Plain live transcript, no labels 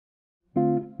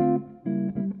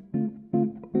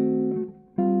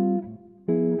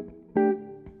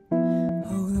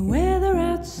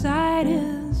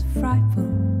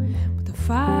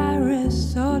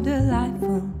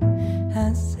delightful.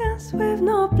 And since we've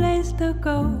no place to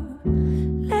go,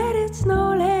 let it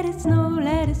snow, let it snow,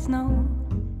 let it snow.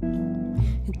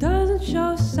 It doesn't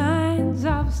show signs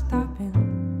of stopping.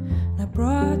 I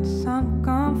brought some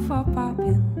comfort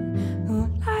popping. The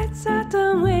lights are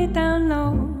turned way down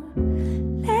low.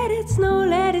 Let it snow,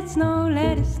 let it snow,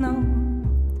 let it snow.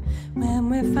 When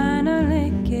we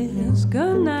finally kiss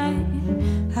goodnight,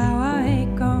 how I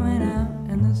hate going out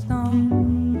in the snow.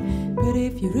 But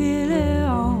if you really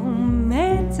hold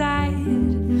me tight,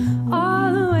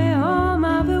 all the way home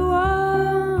I'll be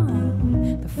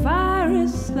warm. The fire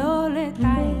is slowly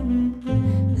dying,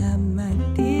 and my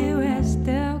dear, we're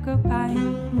still goodbye.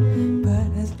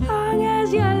 But as long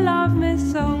as you love me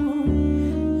so,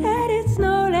 let it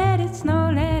snow, let it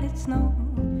snow, let it snow.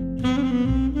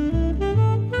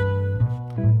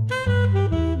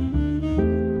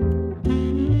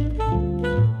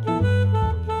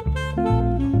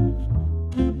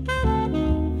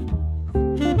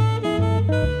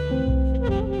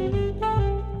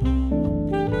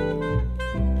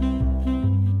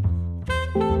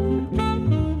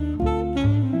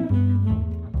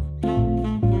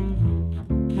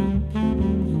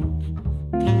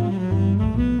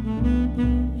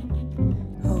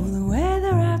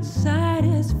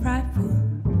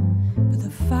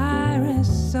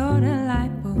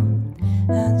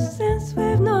 And since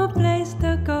we've no place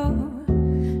to go,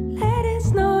 let it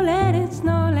snow, let it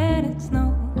snow, let it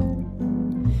snow.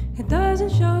 It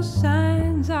doesn't show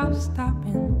signs of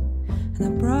stopping, and I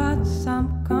brought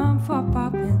some comfort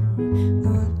popping. The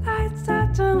lights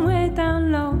are turned way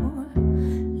down low.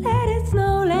 Let it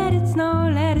snow, let it snow,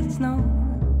 let it snow.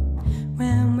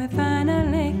 When we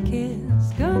finally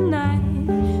kiss goodnight,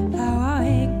 how I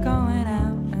hate going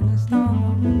out in the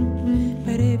snow.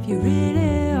 But if you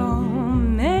really hold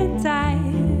me tight,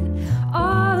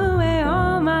 all the way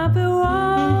home I'll be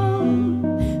warm.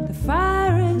 The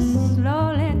fire is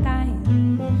slowly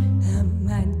dying, and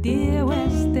my dear, we're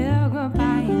still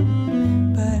goodbye.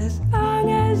 But as long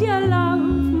as you love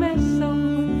me so,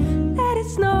 let it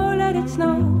snow, let it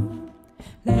snow,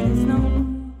 let it snow.